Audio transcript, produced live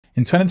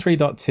In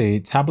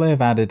 23.2, Tableau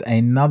have added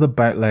another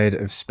boatload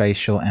of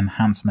spatial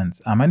enhancements.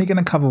 I'm only going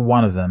to cover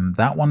one of them.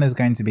 That one is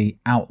going to be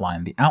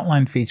outline. The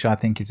outline feature, I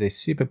think, is a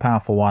super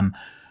powerful one.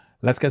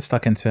 Let's get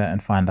stuck into it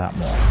and find out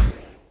more.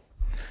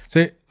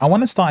 So I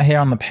want to start here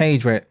on the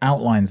page where it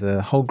outlines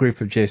a whole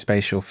group of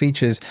geospatial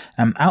features.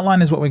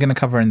 Outline is what we're going to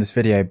cover in this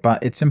video,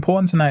 but it's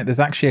important to note there's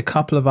actually a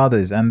couple of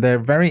others and they're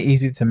very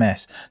easy to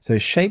miss. So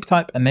shape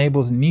type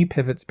enables new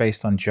pivots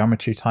based on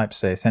geometry type.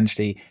 So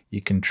essentially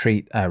you can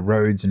treat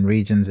roads and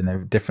regions in a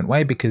different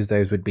way because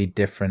those would be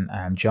different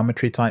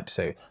geometry types.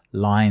 So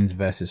lines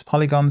versus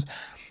polygons.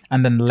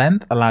 And then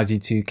length allows you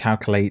to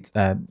calculate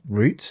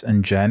routes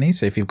and journeys.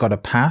 So if you've got a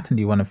path and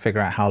you want to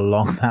figure out how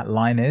long that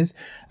line is,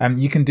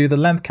 you can do the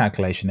length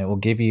calculation. It will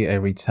give you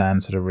a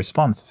return sort of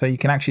response. So you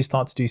can actually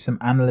start to do some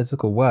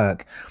analytical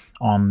work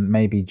on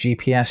maybe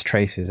GPS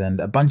traces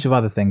and a bunch of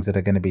other things that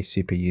are going to be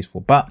super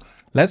useful. But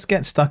let's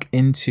get stuck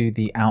into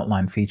the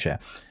outline feature.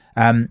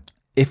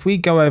 If we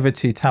go over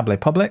to Tableau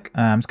Public,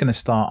 I'm just going to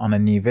start on a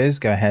new viz,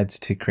 go ahead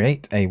to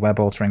create a web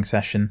authoring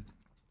session.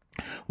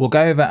 We'll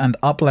go over and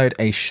upload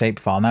a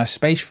shapefile. Now,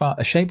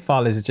 a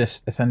shapefile is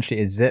just essentially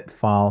a zip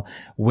file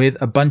with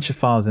a bunch of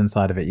files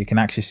inside of it. You can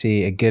actually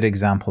see a good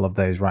example of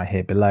those right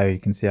here below. You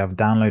can see I've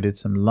downloaded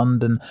some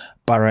London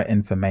borough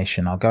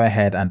information. I'll go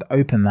ahead and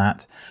open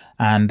that.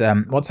 And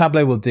what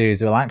Tableau will do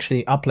is it will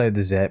actually upload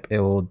the zip. It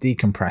will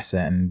decompress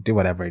it and do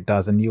whatever it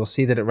does. And you'll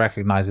see that it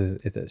recognizes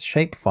it's a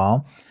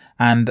shapefile.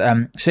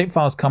 And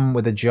shapefiles come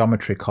with a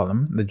geometry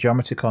column. The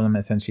geometry column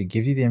essentially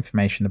gives you the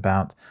information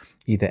about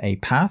either a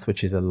path,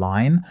 which is a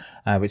line,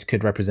 which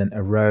could represent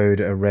a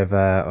road, a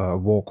river, or a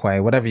walkway,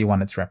 whatever you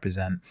want it to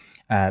represent.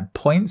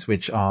 Points,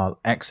 which are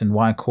X and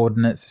Y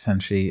coordinates,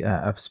 essentially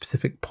a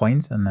specific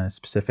point and a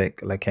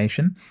specific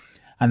location.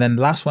 And then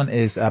the last one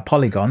is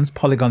polygons.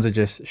 Polygons are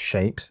just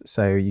shapes.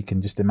 So you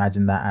can just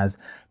imagine that as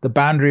the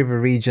boundary of a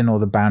region or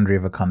the boundary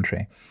of a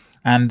country.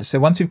 And so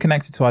once we've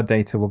connected to our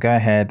data, we'll go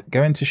ahead,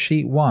 go into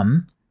sheet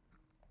 1,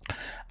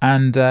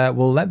 and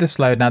we'll let this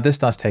load. Now, this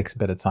does take a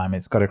bit of time.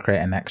 It's got to create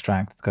an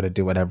extract. It's got to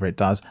do whatever it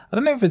does. I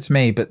don't know if it's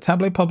me, but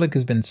Tableau Public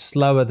has been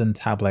slower than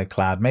Tableau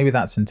Cloud. Maybe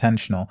that's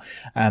intentional.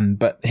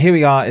 But here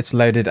we are. It's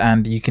loaded,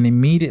 and you can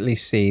immediately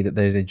see that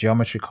there's a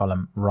geometry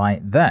column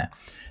right there.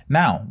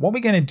 Now, what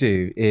we're going to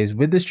do is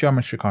with this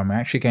geometry column, we're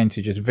actually going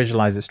to just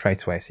visualize it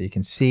straight away so you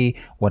can see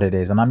what it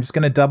is. And I'm just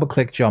going to double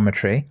click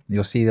geometry.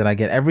 You'll see that I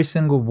get every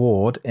single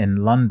ward in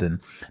London.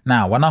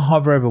 Now, when I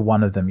hover over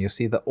one of them, you'll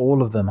see that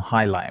all of them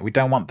highlight. We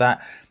don't want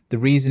that. The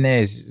reason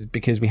is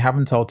because we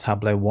haven't told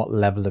Tableau what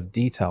level of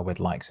detail we'd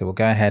like. So we'll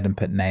go ahead and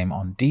put name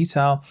on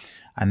detail.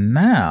 And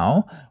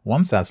now,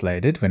 once that's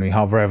loaded, when we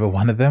hover over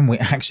one of them, we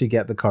actually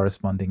get the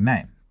corresponding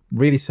name.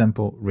 Really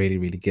simple, really,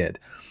 really good.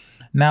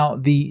 Now,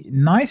 the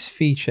nice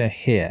feature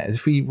here is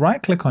if we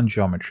right click on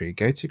geometry,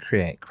 go to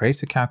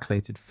create a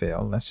calculated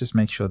fill. Let's just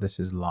make sure this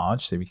is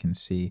large so we can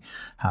see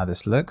how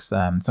this looks.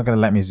 It's not going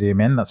to let me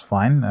zoom in. That's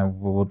fine.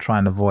 We'll try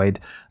and avoid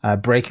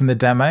breaking the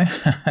demo.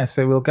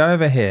 So we'll go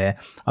over here.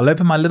 I'll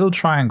open my little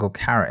triangle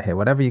caret here,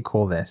 whatever you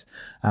call this.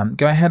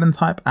 Go ahead and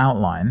type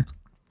outline.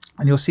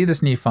 And you'll see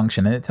this new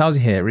function, and it tells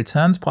you here, it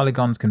returns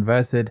polygons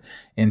converted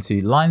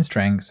into line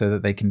strings so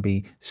that they can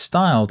be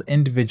styled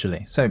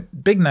individually. So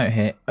big note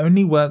here,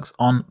 only works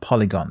on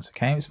polygons,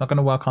 okay? It's not going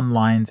to work on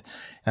lines.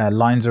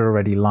 Lines are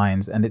already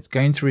lines, and it's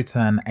going to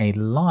return a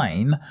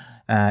line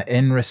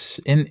in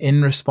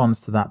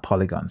response to that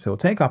polygon. So we'll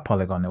take our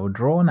polygon, it will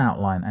draw an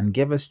outline and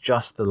give us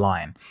just the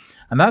line.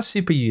 And that's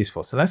super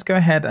useful. So let's go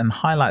ahead and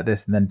highlight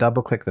this and then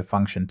double click the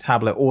function.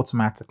 Tableau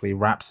automatically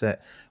wraps it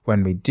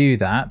when we do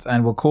that.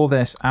 And we'll call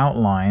this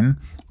outline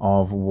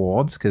of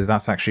wards because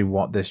that's actually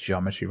what this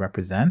geometry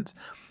represents.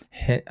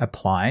 Hit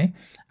apply.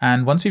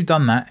 And once we've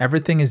done that,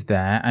 everything is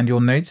there. And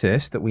you'll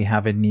notice that we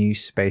have a new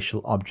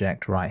spatial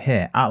object right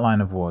here, outline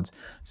of wards.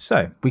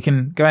 So we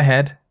can go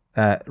ahead,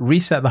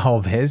 reset the whole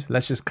viz.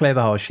 Let's just clear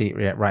the whole sheet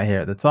right here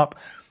at the top.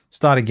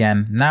 Start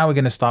again. Now we're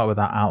going to start with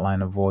our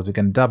outline of wards. We're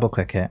going to double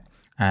click it.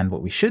 And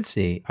what we should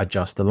see are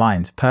just the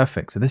lines.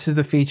 Perfect. So this is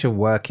the feature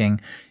working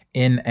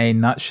in a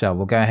nutshell.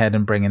 We'll go ahead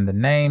and bring in the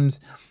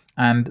names.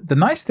 And the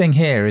nice thing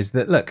here is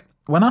that, look,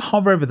 when I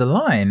hover over the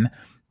line,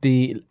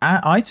 the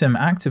item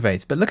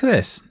activates. But look at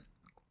this.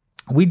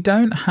 We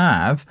don't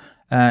have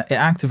it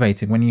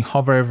activating when you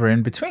hover over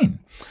in between.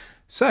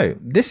 So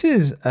this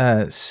is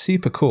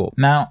super cool.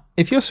 Now,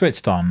 if you're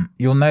switched on,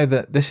 you'll know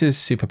that this is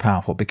super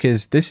powerful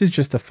because this is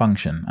just a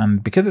function.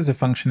 And because it's a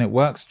function, it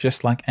works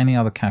just like any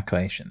other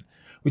calculation,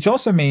 which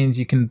also means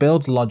you can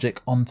build logic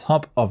on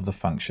top of the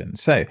function.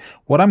 So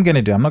what I'm going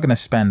to do, I'm not going to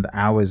spend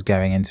hours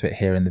going into it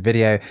here in the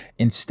video.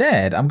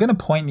 Instead, I'm going to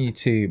point you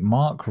to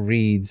Marc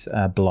Reid's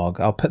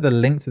blog. I'll put the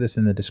link to this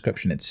in the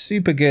description. It's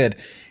super good.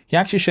 He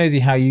actually shows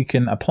you how you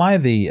can apply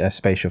the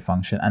spatial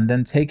function and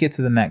then take it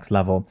to the next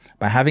level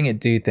by having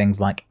it do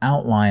things like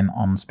outline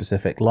on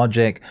specific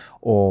logic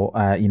or,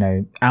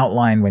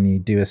 outline when you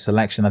do a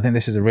selection. I think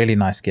this is a really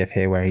nice GIF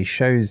here where he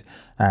shows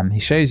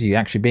you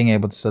actually being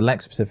able to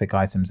select specific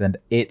items and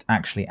it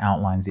actually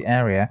outlines the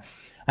area.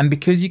 And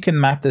because you can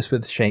map this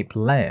with shape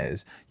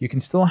layers, you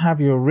can still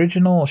have your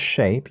original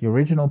shape, your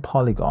original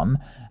polygon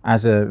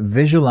as a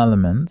visual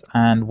element.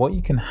 And what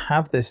you can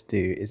have this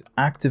do is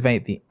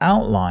activate the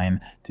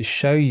outline to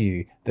show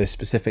you those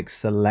specific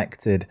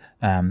selected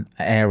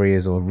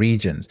areas or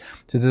regions.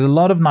 So there's a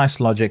lot of nice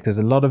logic. There's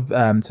a lot of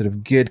sort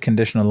of good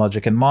conditional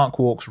logic, and Marc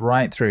walks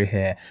right through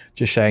here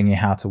just showing you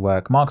how to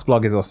work. Marc's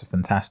blog is also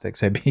fantastic,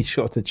 so be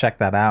sure to check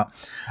that out.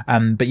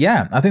 But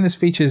yeah, I think this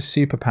feature is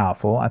super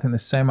powerful. I think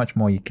there's so much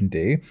more you can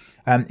do.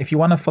 If you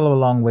want to follow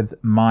along with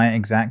my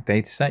exact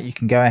data set, you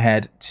can go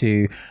ahead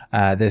to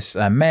this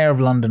Mayor of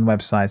London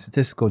website,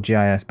 Statistical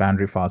GIS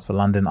Boundary Files for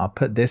London. I'll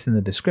put this in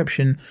the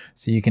description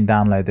so you can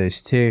download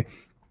those too.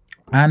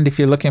 And if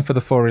you're looking for the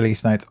full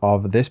release notes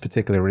of this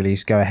particular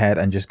release, go ahead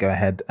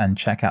and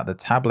check out the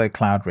Tableau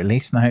Cloud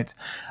release notes.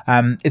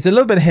 It's a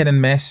little bit hit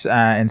and miss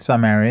in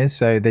some areas,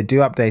 so they do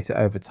update it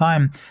over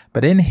time.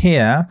 But in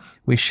here,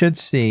 we should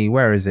see,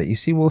 where is it? You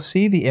see, we'll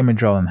see the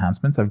image role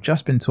enhancements. I've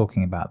just been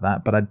talking about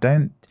that, but I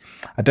don't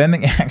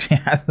think it actually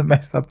has the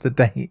most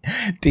up-to-date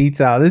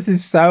detail. This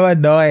is so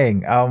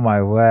annoying. Oh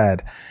my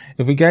word.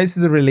 If we go to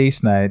the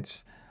release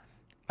notes,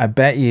 I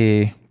bet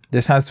you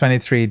this has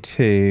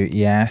 23.2,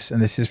 yes,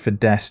 and this is for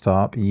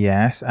desktop,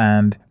 yes,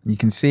 and you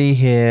can see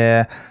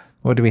here,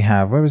 what do we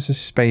have? Where was the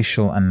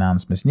spatial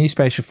announcements? New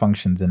spatial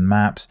functions and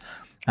maps.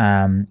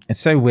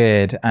 It's so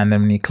weird, and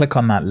then when you click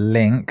on that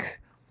link,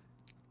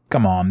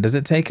 come on, does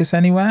it take us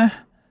anywhere?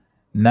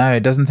 No,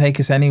 it doesn't take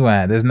us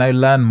anywhere. There's no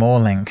learn more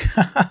link.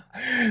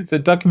 So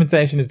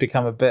documentation has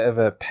become a bit of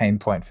a pain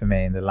point for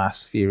me in the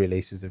last few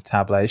releases of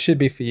Tableau. It should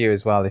be for you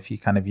as well if you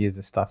kind of use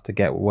the stuff to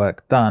get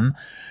work done.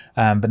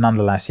 But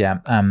nonetheless, yeah,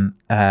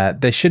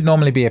 there should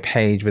normally be a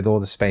page with all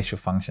the spatial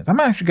functions. I'm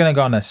actually going to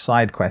go on a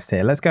side quest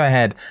here. Let's go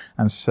ahead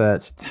and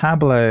search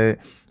Tableau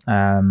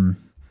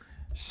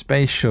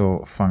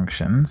spatial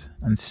functions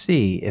and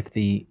see if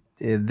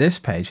this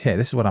page here,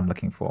 this is what I'm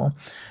looking for.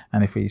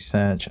 And if we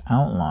search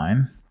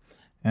outline,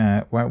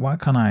 why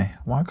can't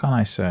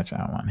I search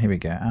outline? Here we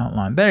go,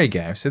 outline. There you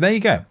go. So there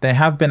you go. They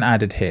have been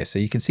added here. So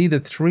you can see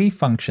the 3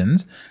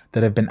 functions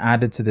that have been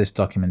added to this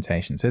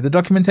documentation. So the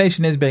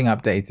documentation is being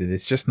updated.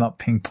 It's just not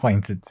being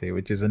pointed to,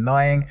 which is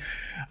annoying.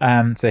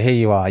 So here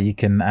you are. You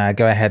can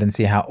go ahead and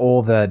see how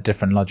all the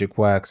different logic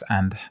works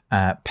and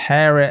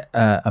pair it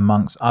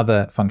amongst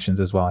other functions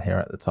as well here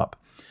at the top.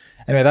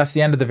 Anyway, that's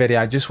the end of the video.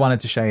 I just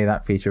wanted to show you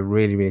that feature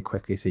really, really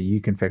quickly so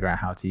you can figure out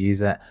how to use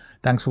it.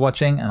 Thanks for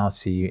watching, and I'll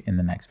see you in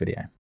the next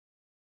video.